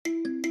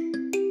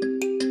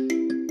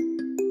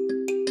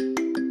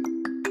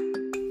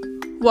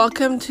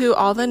Welcome to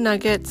All the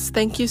Nuggets.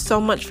 Thank you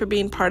so much for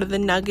being part of the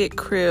Nugget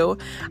crew.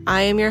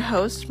 I am your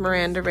host,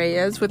 Miranda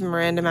Reyes with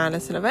Miranda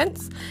Madison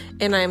Events,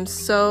 and I'm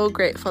so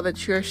grateful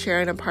that you are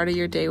sharing a part of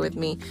your day with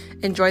me.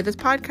 Enjoy this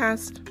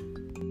podcast.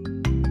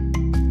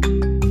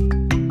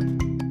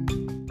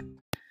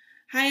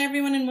 Hi,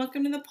 everyone, and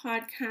welcome to the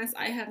podcast.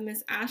 I have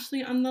Miss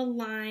Ashley on the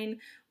line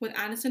with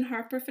Addison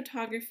Harper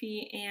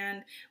Photography,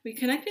 and we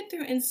connected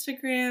through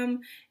Instagram,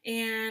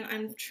 and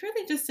I'm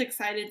truly just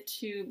excited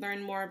to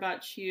learn more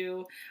about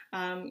you,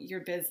 your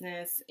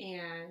business,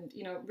 and,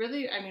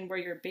 really, where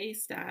you're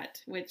based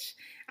at, which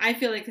I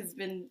feel like has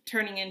been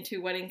turning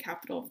into wedding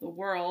capital of the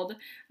world,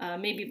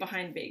 maybe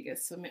behind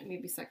Vegas, so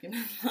maybe second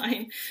in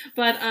line.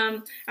 But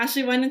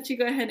Ashley, why don't you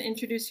go ahead and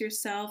introduce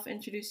yourself,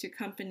 introduce your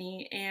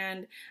company,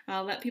 and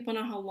let people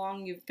know how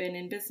long you've been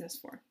in business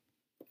for.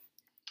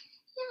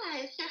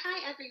 Yeah, so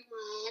hi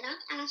everyone,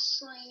 I'm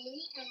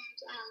Ashley, and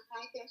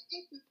my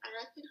business is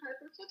Addison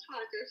Harper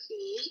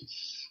Photography,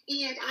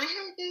 and I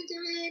have been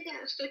doing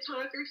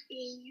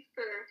photography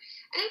for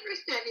over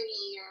 7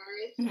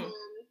 years.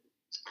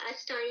 I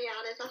started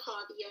out as a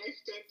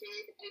hobbyist and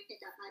then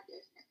opened up my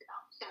business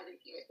about 7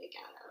 years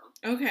ago.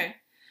 Okay,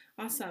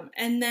 awesome.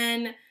 And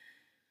then,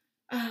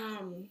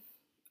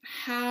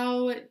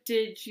 how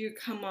did you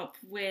come up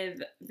with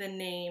the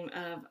name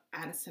of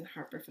Addison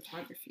Harper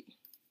Photography?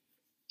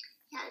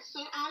 Yeah,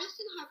 so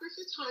Addison Harper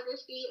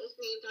Photography is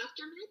named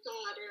after my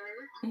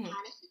daughter,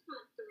 Addison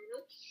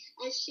Harper,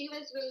 and she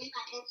was really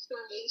my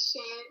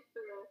inspiration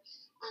for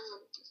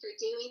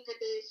doing the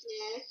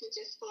business and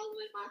just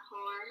following my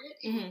heart.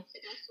 And so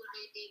that's why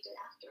I named it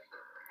after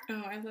her.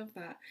 Oh, I love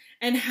that.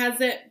 And has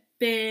it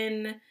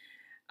been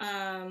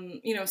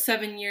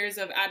 7 years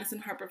of Addison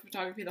Harper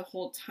Photography the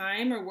whole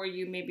time, or were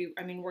you maybe,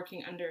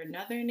 working under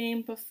another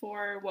name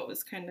before? What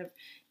was kind of,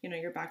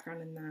 your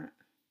background in that?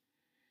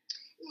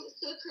 Yeah,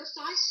 so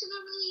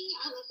professionally,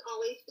 I was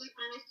always been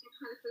Addison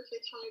Harper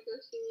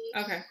Photography.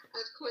 Okay.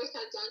 Of course,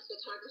 I've done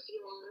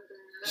photography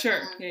longer.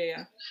 Sure.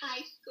 Yeah.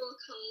 High school,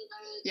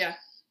 college. Yeah.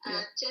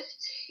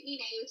 Just,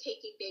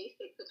 taking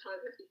basic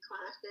photography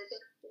classes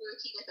and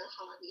working as a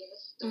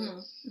hobbyist.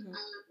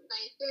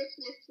 My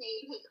business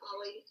name has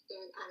always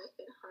been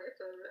Addison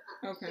Harper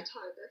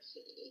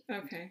Photography.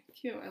 Okay,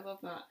 cute. I love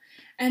that.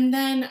 And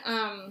then,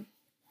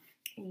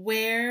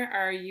 where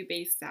are you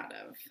based out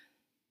of?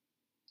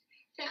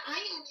 So I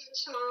am in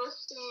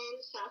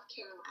Charleston, South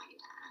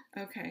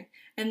Carolina. Okay.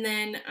 And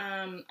then,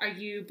 are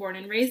you born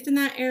and raised in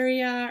that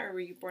area, or were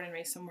you born and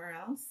raised somewhere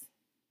else?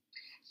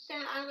 So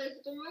I was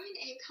born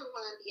in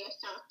Columbia,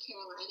 South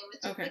Carolina,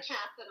 which is the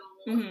capital.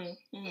 And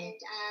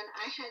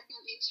I have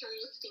been in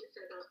Charleston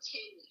for about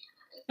 10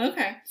 years.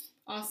 Okay.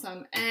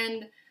 Awesome.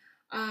 And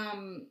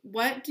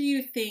what do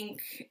you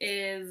think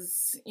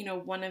is,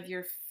 one of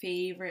your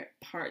favorite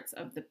parts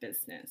of the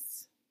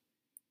business?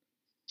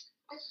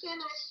 So my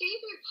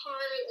favorite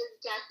part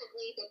is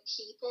definitely the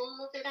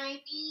people that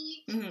I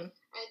meet.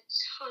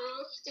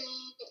 Charleston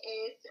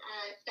is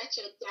such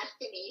a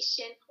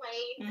destination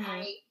place.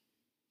 I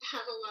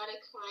have a lot of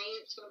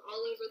clients from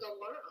all over the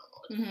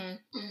world.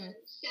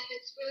 So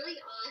it's really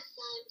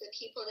awesome, the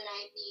people that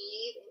I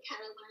meet, and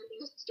kind of learn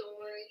their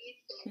stories.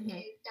 And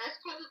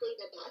that's probably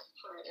the best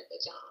part of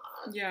the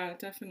job. Yeah,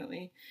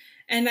 definitely.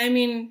 And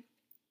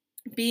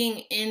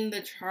being in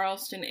the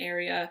Charleston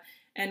area,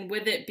 and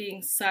with it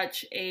being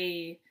such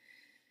a,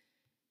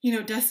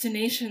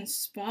 destination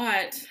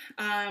spot,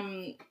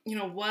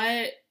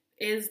 what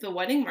is the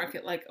wedding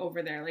market like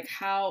over there? Like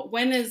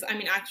when is,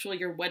 actually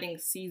your wedding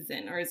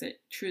season, or is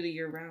it truly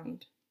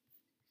year-round?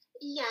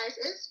 Yes,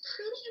 it's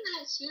pretty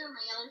much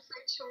year-round for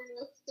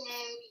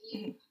Charleston.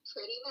 You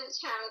pretty much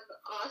have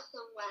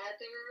awesome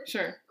weather.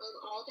 Sure.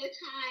 All the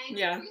time.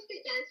 Yeah. Of course,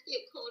 it does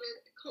get colder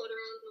in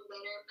the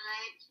winter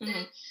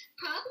months.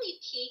 Probably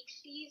peak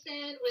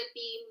season would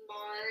be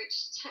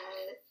March to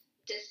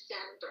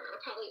December,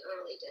 probably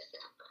early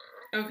December.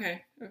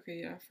 Okay,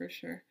 yeah, for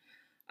sure.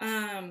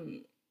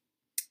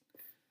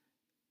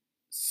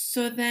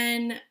 So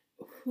then,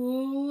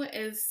 who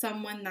is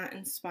someone that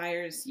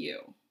inspires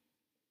you?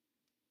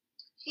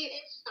 Who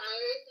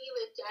inspires me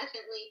would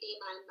definitely be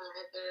my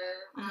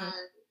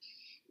mother.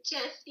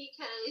 Just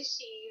because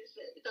she's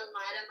the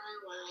light of my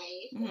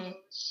life, and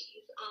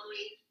she's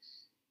always,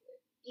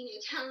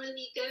 telling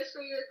me, go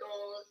for your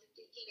goals.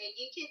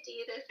 You can do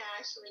this,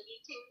 Ashley.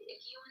 If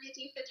you want to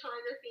do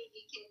photography,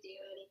 you can do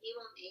it, and you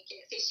will make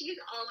it. So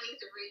she's always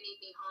rooting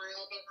me on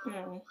no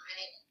matter what.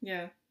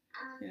 Yeah.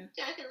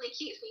 Definitely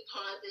keeps me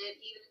positive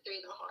even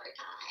through the hard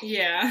times.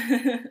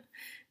 Yeah.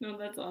 No,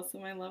 that's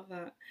awesome. I love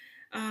that.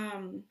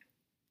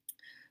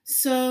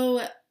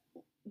 So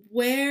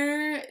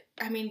where,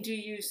 do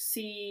you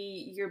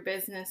see your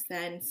business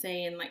then,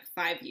 say, in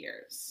 5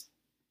 years?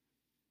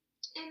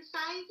 In 5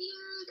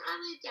 years, I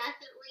would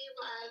definitely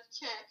love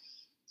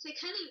to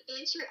kind of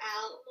venture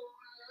out more.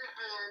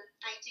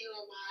 I do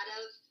a lot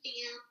of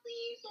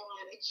families, a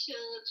lot of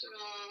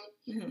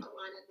children, a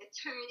lot of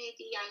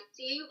maternity. I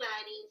do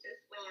weddings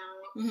as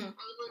well.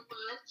 I would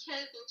love to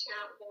venture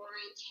out more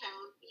into,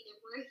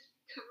 more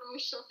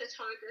commercial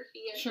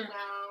photography as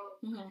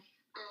well.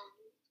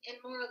 and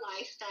more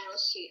lifestyle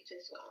shoots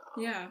as well.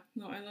 Yeah,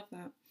 no, I love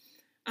that.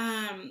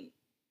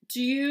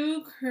 Do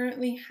you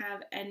currently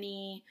have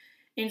any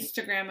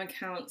Instagram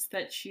accounts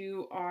that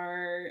you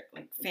are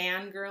like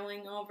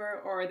fangirling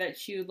over or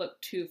that you look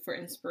to for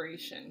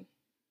inspiration?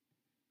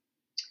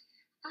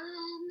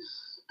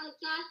 I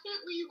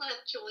definitely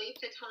love Joy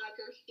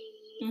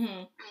Photography.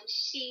 Mm-hmm.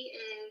 She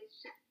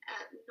is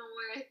up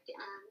north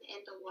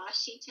in the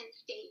Washington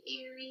State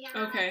area.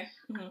 Okay.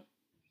 Mm-hmm.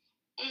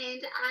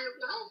 And I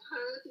love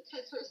her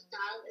because her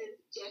style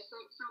is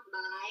different from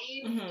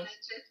mine. Mm-hmm. And I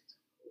just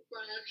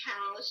love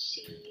how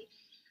she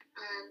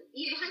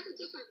has a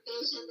different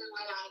vision than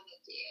what I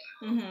would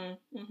do. Mm-hmm.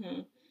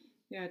 Mm-hmm.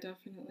 Yeah,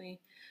 definitely.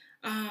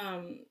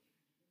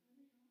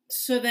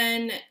 So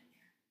then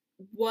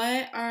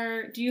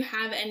do you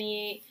have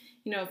any,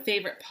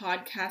 favorite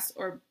podcasts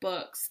or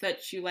books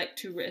that you like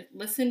to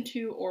listen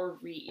to or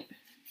read?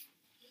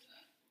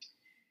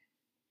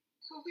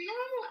 Well,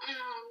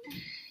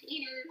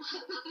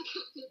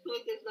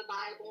 book is the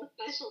Bible,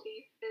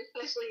 especially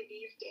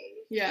these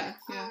days. Yeah.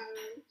 As far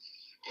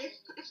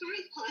as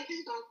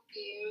podcasts, I'll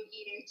do,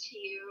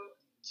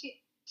 to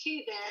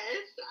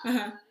this. Uh-huh.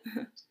 I love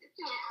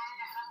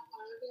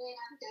it.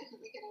 I'm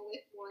definitely going to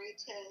look more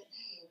to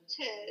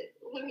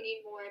learning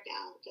more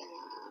about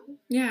them.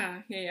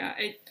 Yeah.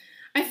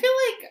 I feel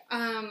like,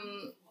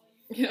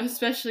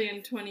 especially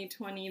in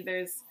 2020,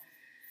 there's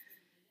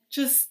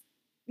just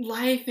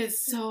life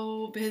is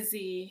so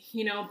busy,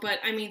 but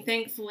I mean,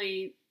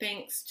 thankfully,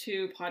 thanks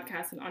to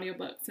podcasts and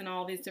audiobooks and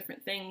all these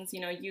different things,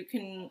 you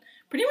can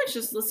pretty much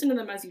just listen to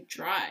them as you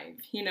drive,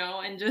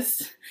 and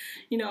just,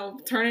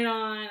 turn it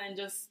on and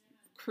just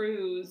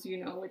cruise,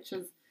 which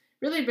has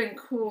really been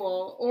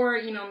cool.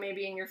 Or,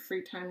 maybe in your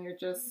free time, you're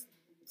just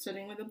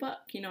sitting with a book,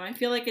 I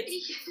feel like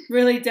it's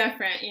really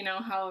different,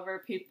 however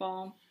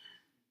people,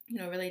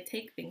 really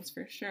take things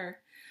for sure.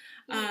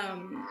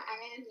 And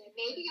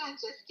maybe I'm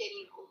just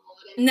getting old.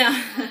 No.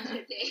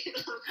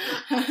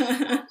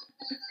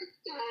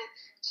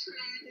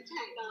 Trend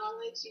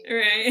technology.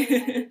 Right.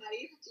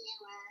 Everybody's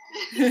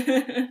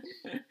doing.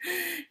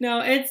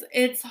 No,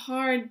 it's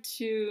hard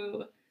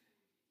to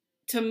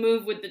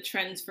move with the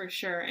trends for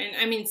sure, and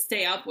I mean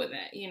stay up with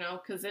it,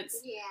 because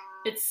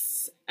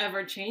it's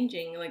ever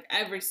changing, like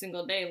every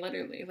single day,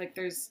 literally. Like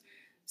there's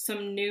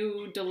some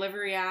new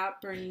delivery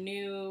app or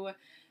new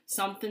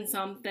something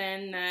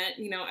that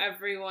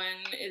everyone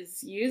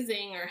is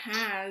using or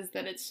has,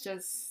 that it's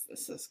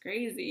just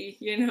crazy,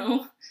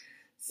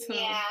 so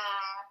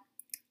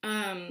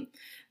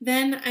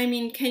then I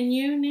mean, can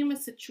you name a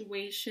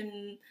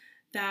situation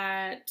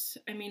that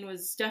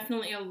was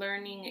definitely a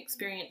learning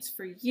experience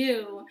for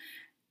you,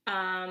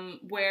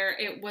 where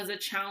it was a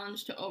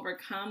challenge to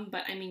overcome,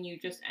 but you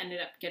just ended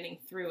up getting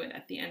through it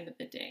at the end of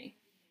the day?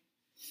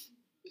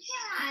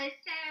 Yeah,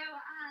 so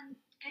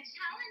a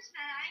challenge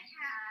that I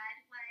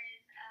had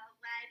was a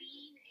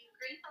wedding in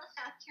Greenville,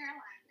 South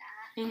Carolina.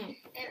 Mm-hmm.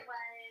 It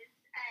was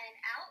an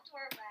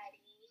outdoor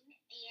wedding,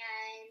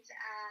 and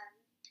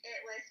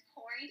it was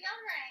pouring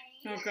down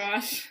rain. Oh,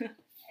 gosh.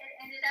 It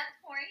ended up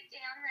pouring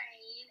down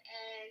rain,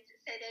 and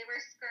so they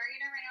were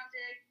scurrying around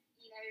to,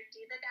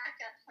 do the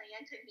backup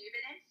plan to move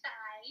it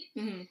inside.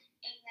 Mm-hmm.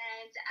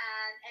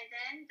 And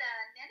then the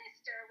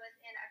minister was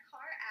in a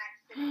car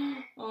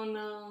accident. Oh,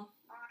 no.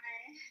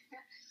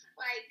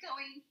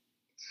 Going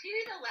to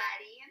the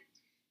wedding.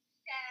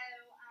 So,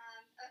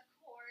 of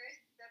course,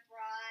 the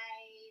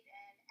bride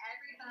and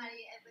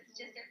everybody, it was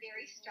just a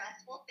very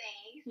stressful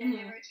thing. So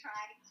they were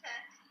trying to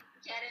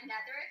get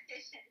another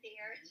officiant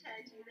there to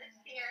do the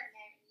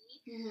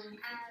ceremony. Mm-hmm.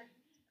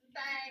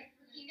 But,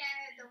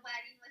 the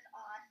wedding was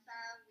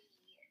awesome. We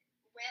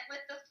went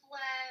with the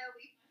flow.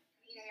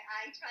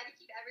 I try to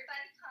keep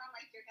everybody calm,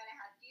 like you're going to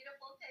have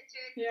beautiful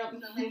pictures. Yep.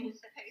 That's the way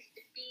it's supposed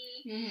to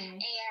be. Mm-hmm.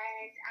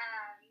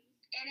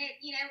 And it,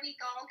 we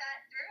all got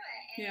through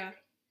it. And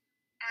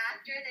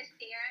after the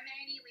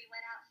ceremony, we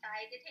went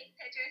outside to take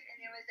pictures,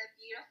 and there was a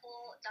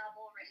beautiful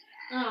double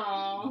rainbow.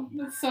 Oh,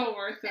 that's so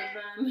worth it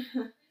then.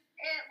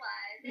 It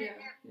was. It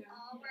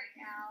all worked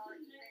out,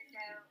 even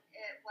though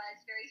it was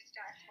very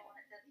stressful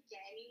at the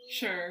beginning.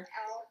 Sure.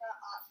 All the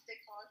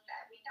obstacles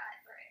that we got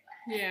through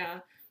it.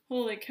 Yeah.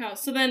 Holy cow.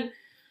 So then,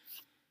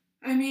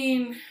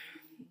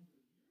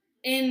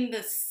 in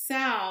the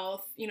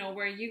South,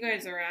 where you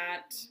guys are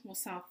at, well,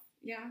 South,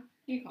 yeah,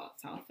 you call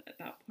it South at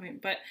that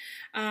point, but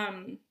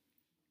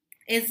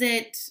is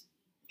it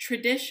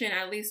tradition,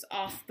 at least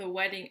off the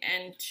wedding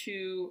end,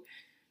 to,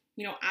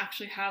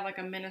 actually have like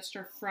a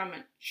minister from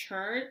a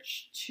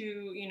church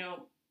to,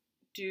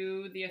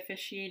 do the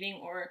officiating,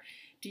 or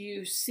do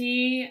you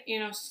see,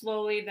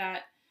 slowly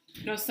that,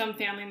 some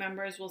family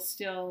members will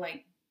still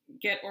like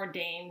get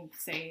ordained,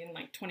 say in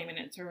like 20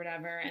 minutes or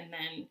whatever, and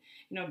then,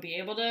 be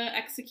able to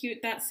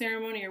execute that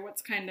ceremony, or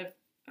what's kind of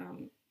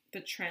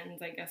the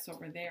trends, I guess,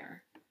 over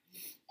there?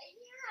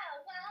 Yeah,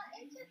 well,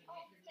 it just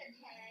all depends.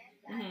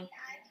 Mm-hmm.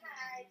 I've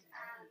had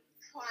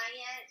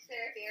clients that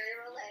are very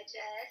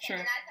religious,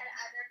 sure. And then I've had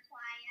other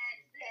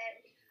clients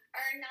that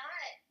are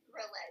not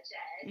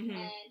religious,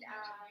 mm-hmm. And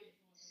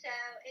so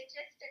it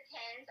just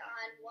depends.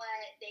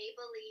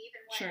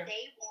 Sure.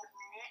 They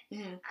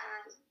want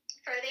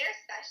for their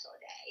special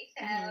day.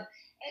 So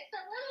it's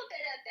a little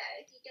bit of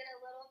both. You get a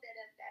little bit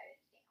of both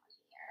down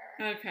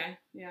here. Okay.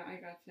 Yeah, I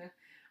gotcha.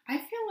 I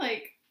feel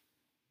like,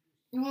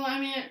 well, I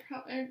mean,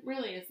 it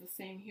really is the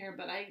same here,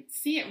 but I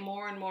see it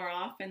more and more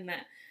often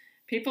that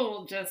people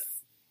will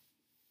just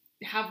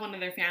have one of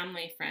their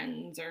family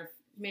friends or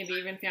maybe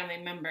even family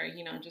member,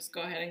 just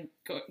go ahead and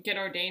go get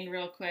ordained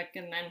real quick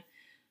and then,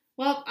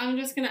 well, I'm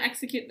just going to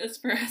execute this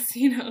for us,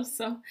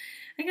 so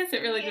I guess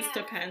it really just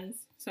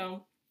depends.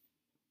 So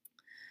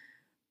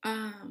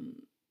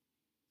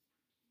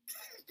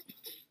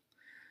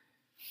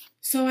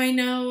I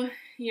know,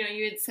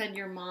 you had said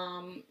your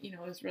mom,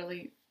 is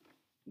really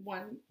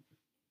one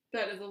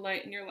that is a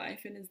light in your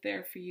life and is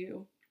there for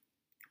you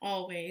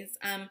always.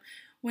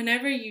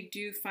 Whenever you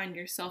do find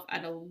yourself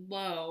at a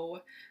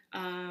low,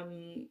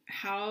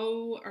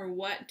 how or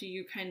what do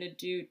you kind of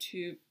do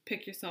to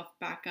pick yourself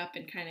back up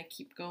and kind of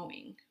keep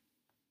going?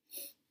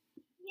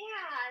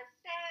 Yeah,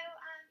 so,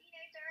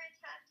 during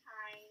tough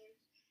times,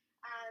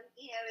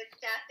 it's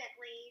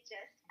definitely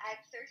just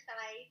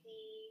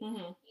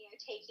exercising,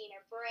 taking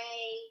a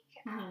break,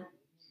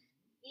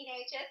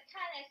 just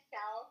kind of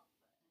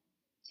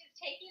just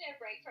taking a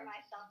break for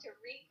myself to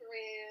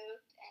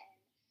regroup and,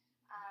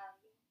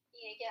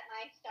 get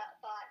my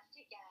thoughts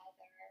together.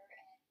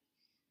 And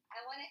I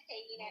want to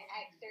say,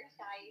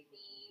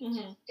 exercising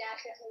just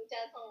definitely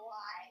does a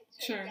lot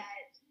to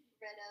get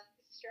rid of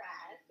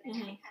stress, and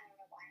I kind of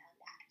rely on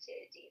that to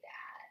do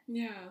that.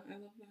 Yeah, I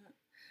love that.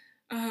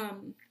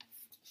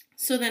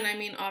 So then, I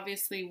mean,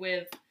 obviously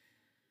with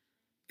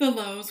the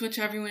lows, which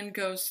everyone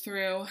goes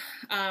through,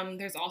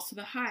 there's also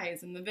the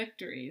highs and the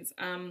victories.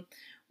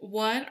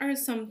 What are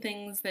some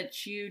things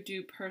that you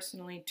do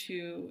personally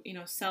to,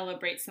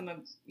 celebrate some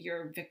of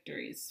your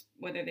victories,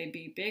 whether they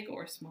be big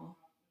or small?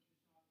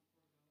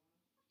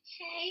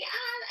 Okay,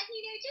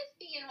 just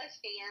being with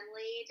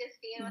family, just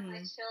being with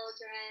my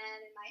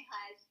children and my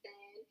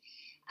husband.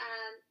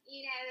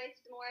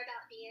 It's more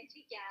about being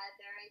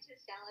together and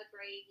just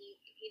celebrating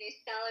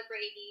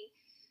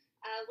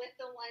with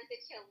the ones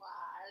that you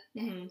love.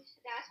 And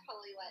that's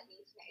probably what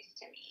means most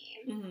to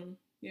me.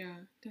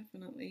 Yeah,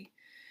 definitely.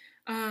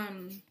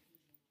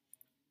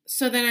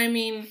 So then, I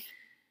mean,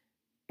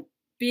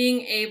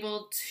 being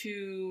able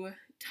to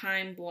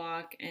time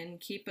block and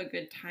keep a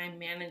good time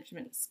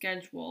management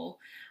schedule,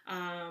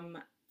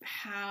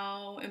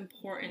 how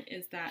important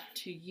is that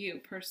to you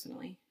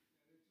personally?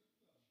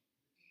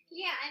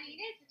 Yeah,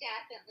 it's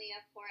definitely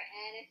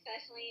important,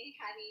 especially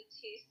having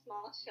two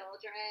small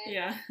children.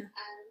 Yeah.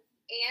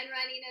 And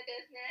running a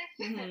business.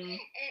 It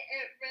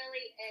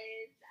really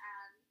is.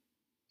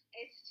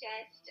 It's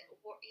just,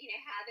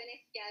 having a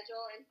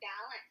schedule and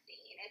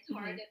balancing. It's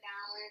hard to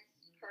balance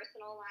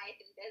personal life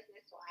and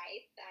business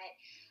life, but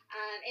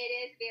it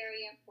is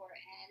very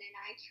important. And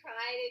I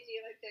try to do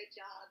a good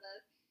job of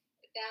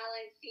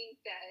balancing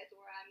both,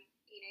 where I'm,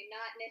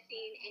 not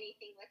missing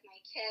anything with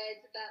my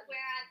kids, but where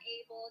I'm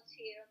able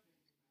to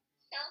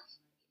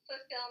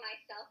fulfill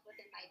myself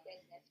within my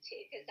business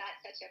too, because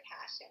that's such a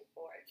passion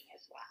for me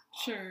as well.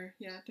 Sure,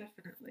 yeah,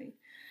 definitely.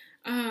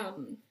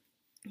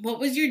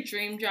 What was your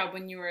dream job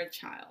when you were a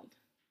child?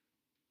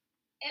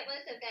 It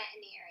was a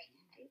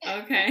veterinarian.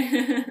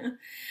 Okay.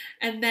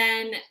 And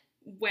then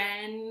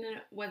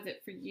when was it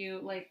for you,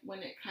 like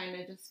when it kind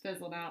of just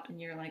fizzled out and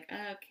you're like,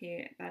 oh,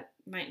 okay, that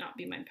might not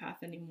be my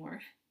path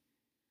anymore?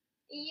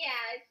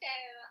 Yeah, so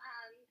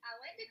I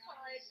went to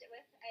college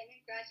I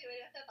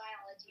graduated with a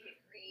biology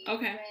degree.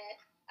 Okay.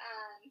 With,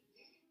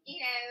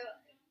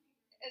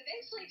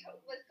 eventually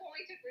was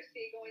going to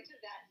pursue going to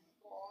vet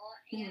school.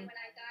 And when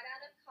I got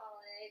out of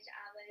college,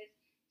 I was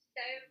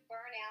so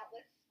burnt out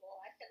with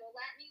school. I said, well,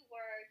 let me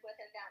work with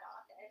a vet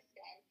office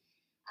and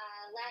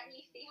let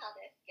me see how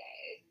this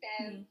goes.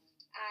 So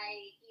I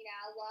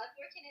loved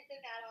working at the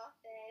vet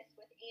office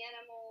with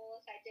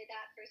animals. I did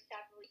that for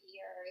several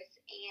years.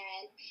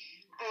 And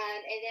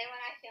then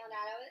when I found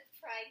out I was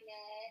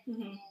pregnant,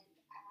 and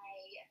I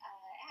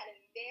had a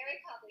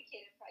very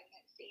complicated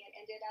pregnancy and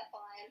ended up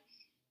on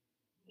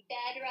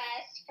bed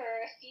rest for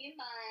a few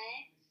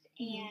months.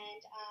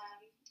 And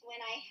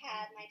when I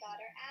had my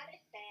daughter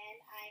Addison,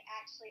 I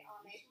actually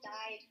almost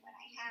died when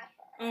I had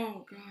her.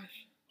 Oh,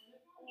 gosh.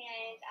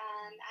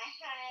 And I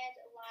had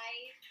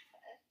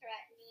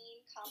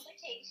life-threatening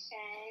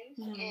complications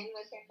and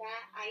was in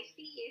that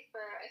ICU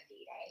for a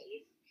few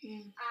days.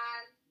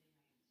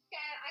 So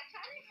I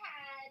kind of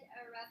had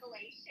a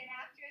revelation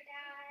after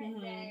that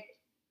that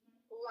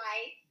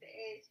life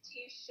is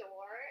too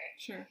short.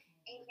 Sure.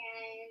 And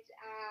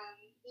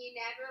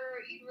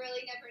you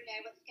really never know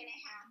what's going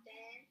to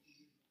happen.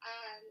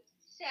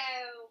 So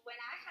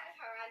when I had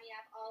her, I've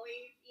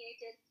always,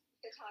 did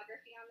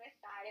photography on the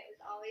side. It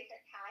was always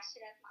a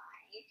passion of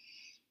mine.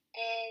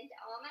 And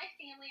all my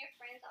family or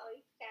friends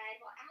always said,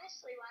 well,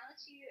 Ashley, why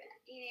don't you,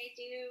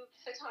 do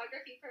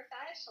photography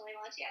professionally?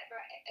 Why don't you ever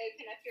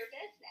open up your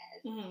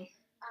business?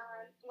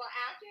 Well,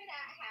 after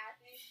that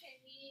happened to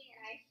me,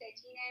 and I said,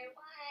 you know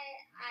what?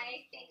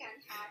 I think I'm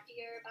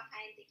happier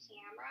behind the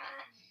camera,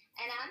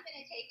 and I'm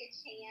going to take a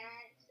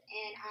chance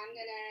and I'm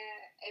going to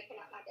open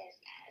up my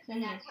business.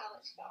 And that's how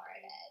it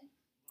started.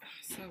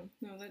 So,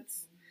 no,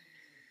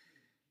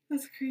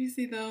 that's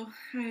crazy though.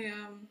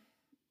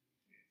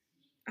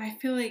 I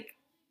feel like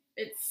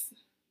it's,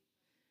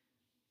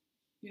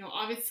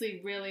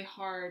 obviously really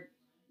hard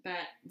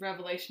that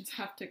revelations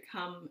have to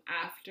come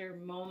after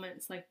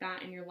moments like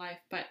that in your life.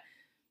 But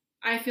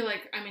I feel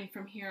like,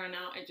 from here on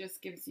out, it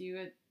just gives you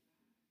a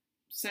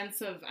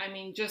sense of,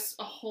 just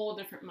a whole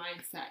different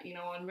mindset,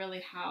 and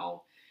really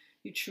how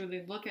you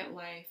truly look at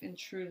life and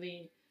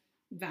truly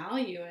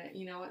value it,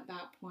 at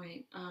that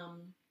point.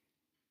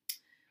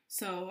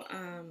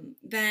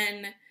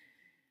 Then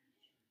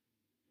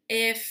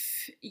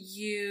if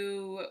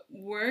you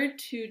were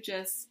to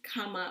just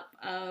come up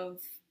of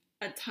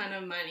a ton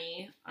of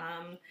money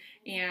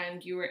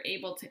and you were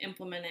able to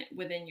implement it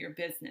within your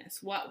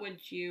business, what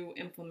would you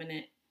implement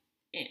it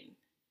in?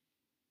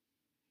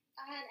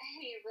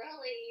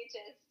 Really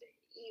just,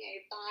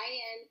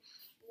 buying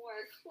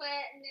more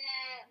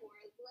equipment,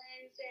 more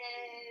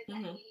lenses.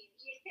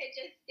 You could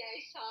just go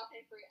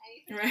shopping for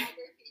any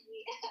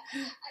photography.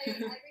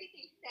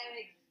 Everything's so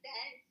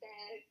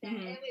expensive that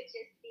it would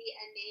just be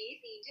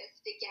amazing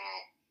just to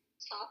get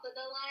top of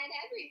the line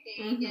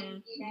everything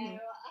and,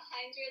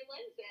 100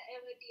 lenses. It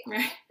would be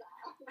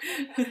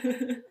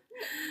awesome.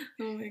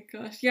 Oh my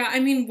gosh. Yeah,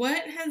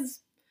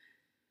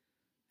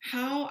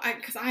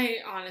 because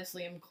I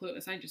honestly am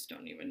clueless. I just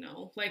don't even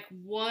know. Like,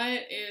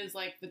 what is,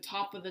 like, the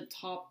top of the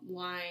top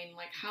line?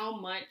 Like,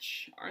 how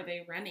much are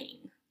they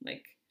running?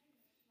 Like,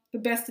 the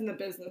best in the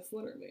business,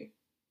 literally.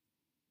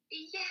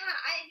 Yeah,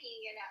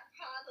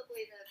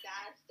 probably the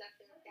best of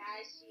the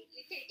best.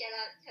 You could get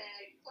up to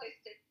close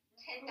to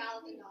 $10,000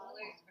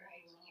 for a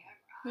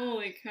camera.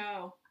 Holy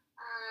cow.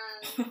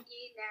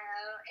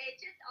 It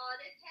just all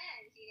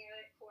depends.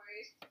 Of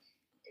course,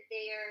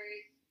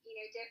 there's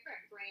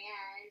different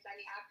brands. I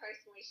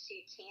personally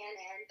shoot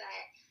Canon,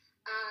 but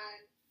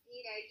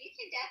you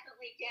can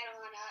definitely get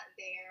on up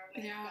there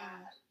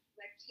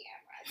with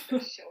cameras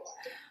for sure.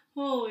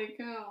 Holy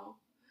cow.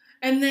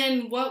 And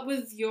then what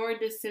was your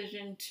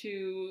decision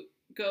to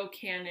go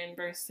Canon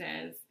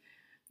versus,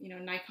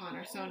 Nikon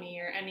or Sony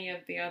or any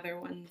of the other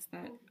ones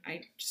that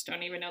I just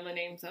don't even know the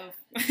names of?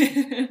 When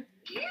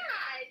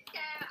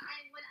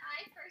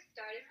I first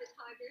started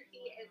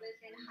photography, it was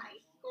in high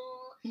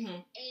school,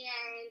 and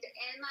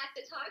in my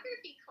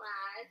photography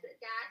class,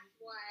 that's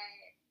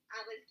what I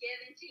was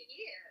given to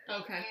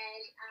use. Okay.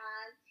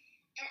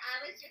 And I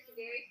was just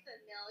very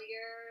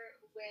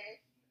familiar with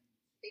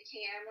the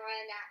camera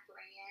and that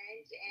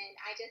brand, and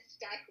I just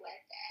stuck with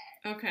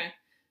it. Okay.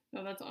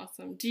 Oh, that's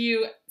awesome. Do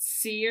you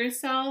see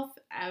yourself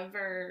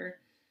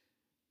ever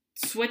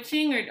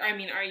switching, or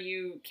are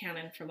you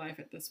Canon for life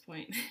at this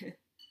point? I think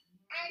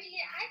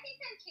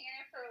I'm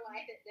Canon for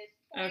life at this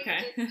point.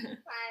 Okay. Just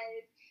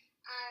because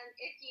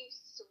if you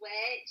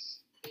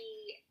switch the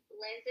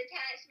lens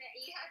attachment,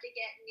 you have to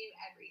get new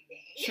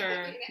everything.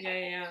 Sure.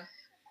 Yeah.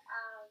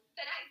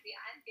 But I'm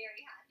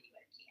very happy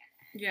with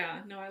Canon.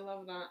 Yeah. No, I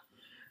love that.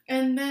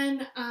 And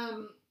then,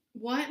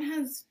 what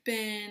has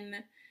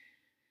been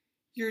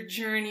your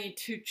journey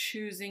to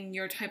choosing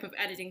your type of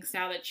editing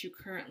style that you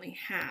currently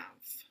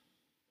have?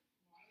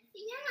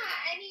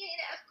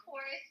 Yeah, of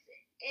course,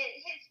 it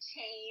has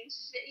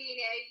changed.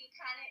 It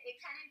kind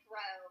of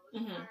grows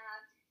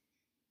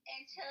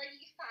until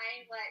you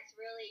find what's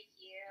really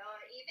you.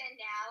 Even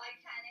now, I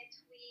kind of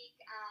tweak.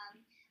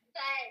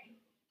 But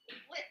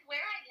with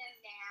where I am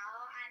now,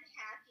 I'm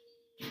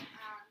happy.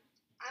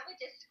 I would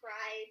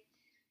describe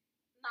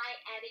my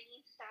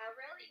editing style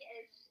really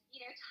is,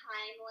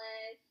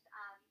 timeless,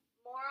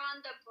 more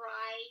on the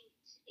bright,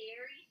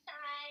 airy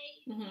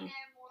side,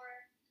 more,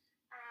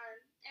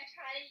 I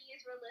try to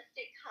use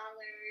realistic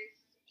colors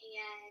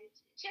and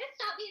just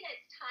something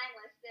that's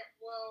timeless that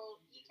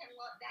you can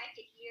look back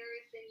at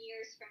years and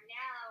years from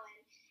now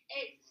and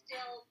it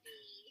still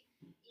be,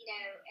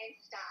 in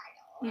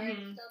style or it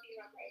still be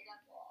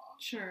relatable.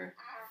 Sure.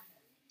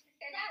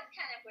 So that's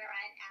kind of where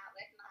I'm at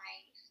with my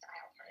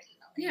style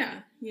personally.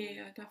 Yeah,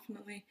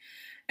 definitely.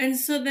 And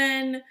so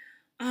then,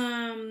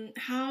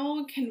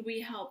 how can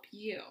we help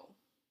you?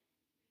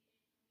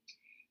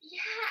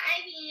 Yeah,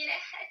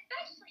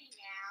 especially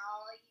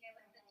now, with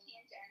the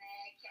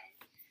pandemic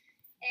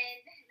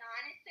and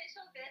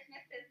non-essential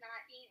businesses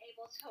not being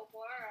able to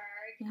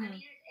work.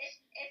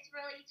 It's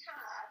really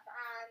tough.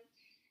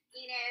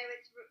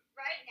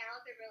 Right now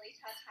is a really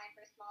tough time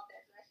for small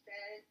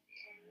businesses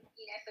and,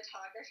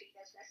 photography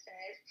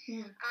businesses.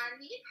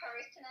 Me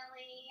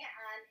personally,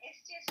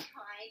 it's just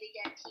trying to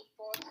get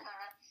people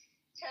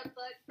to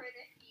book for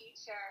the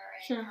future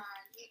and, sure.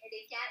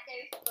 To get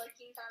those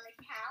bookings on the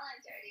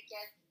calendar, to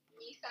give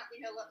me something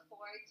to look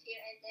forward to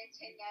and then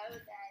to know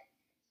that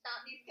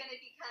something's going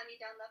to be coming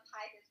down the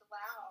pipe as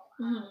well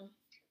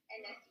in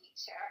the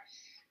future.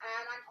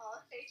 I'm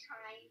also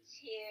trying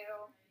to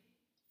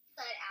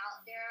put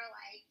out there,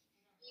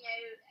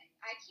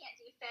 I can't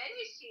do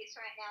photo shoots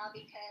right now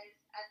because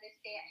of the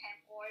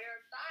stay-at-home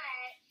order,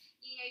 but,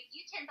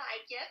 you can buy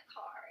gift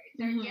cards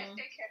or gift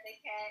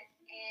certificates,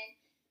 and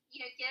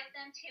give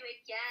them to a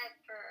gift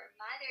for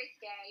Mother's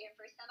Day or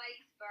for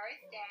somebody's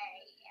birthday.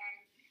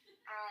 And,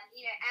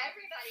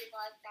 everybody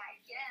loves that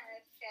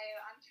gift. So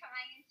I'm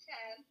trying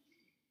to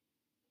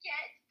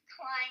get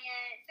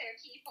clients or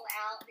people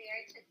out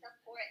there to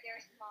support their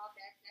small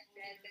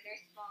businesses or their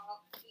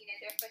small,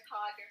 their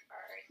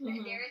photographers.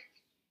 Mm-hmm. There's,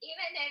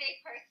 even though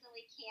they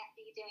personally can't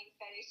be doing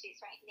photo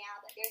shoots right now,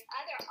 but there's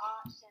other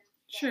options.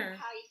 Sure.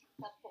 How you can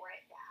support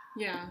that.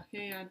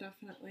 Yeah,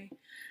 definitely.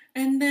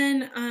 And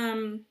then,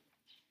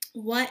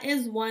 what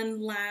is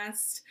one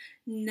last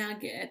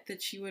nugget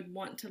that you would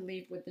want to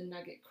leave with the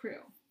Nugget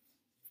crew?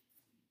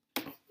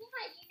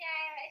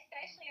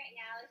 Especially right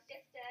now, it's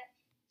just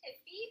to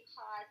be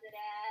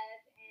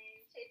positive and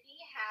to be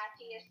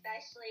happy,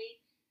 especially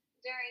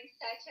during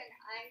such an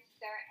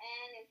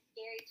uncertain and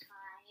scary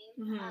time.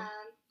 Mm-hmm.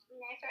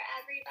 For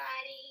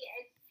everybody,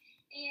 it's,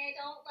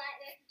 don't let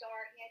this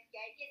darkness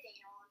get you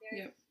down.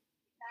 There's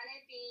going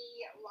to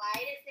be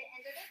light at the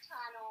end of the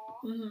tunnel.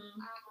 Mm-hmm.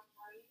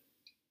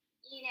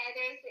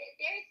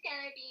 There's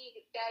going to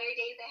be better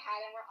days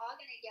ahead, and we're all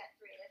going to get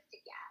through this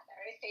together.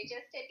 So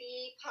just to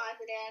be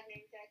positive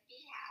and to be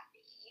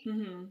happy.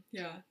 Mm-hmm.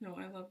 Yeah, no,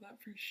 I love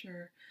that for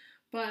sure.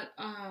 But,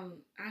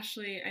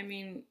 Ashley,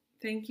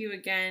 thank you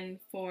again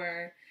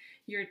for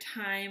your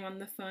time on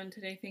the phone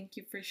today. Thank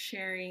you for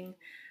sharing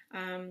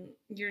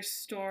your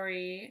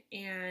story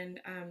and,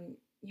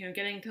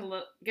 getting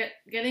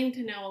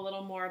to know a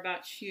little more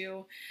about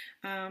you.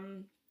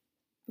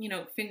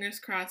 Fingers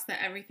crossed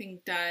that everything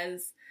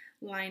does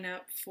line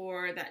up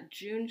for that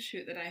June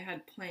shoot that I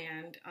had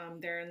planned.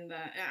 There in the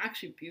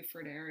actually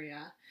Beaufort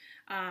area.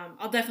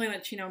 I'll definitely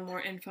let you know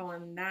more info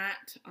on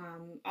that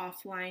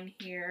offline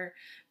here.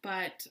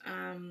 But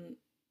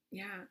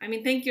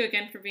thank you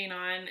again for being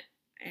on,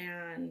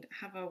 and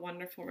have a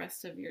wonderful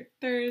rest of your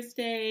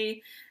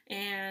Thursday.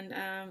 And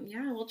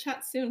we'll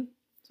chat soon.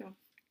 So.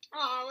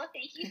 Oh, well,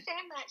 thank you so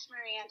much,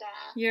 Miranda.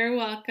 You're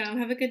welcome.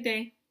 Have a good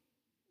day.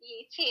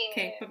 You too.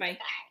 Okay, bye-bye. Bye.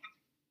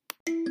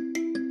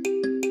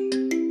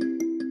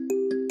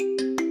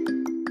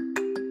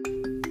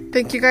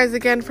 Thank you guys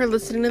again for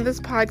listening to this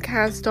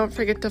podcast. Don't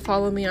forget to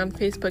follow me on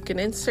Facebook and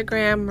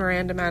Instagram,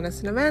 Miranda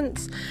Madison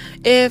Events.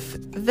 If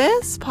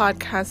this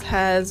podcast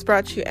has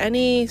brought you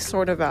any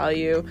sort of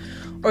value,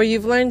 or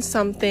you've learned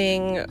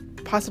something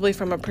possibly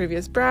from a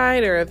previous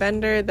bride or a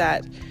vendor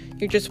that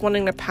you're just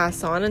wanting to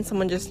pass on and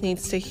someone just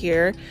needs to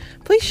hear,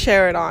 please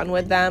share it on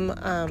with them.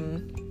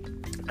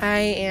 I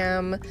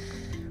am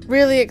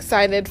really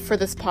excited for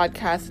this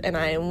podcast, and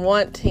I am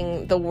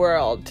wanting the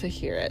world to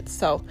hear it.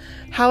 So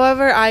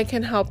however I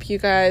can help you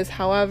guys,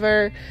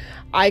 however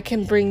I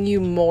can bring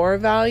you more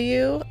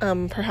value,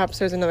 perhaps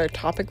there's another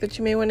topic that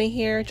you may want to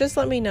hear, just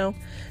let me know.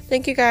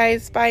 Thank you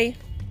guys. Bye.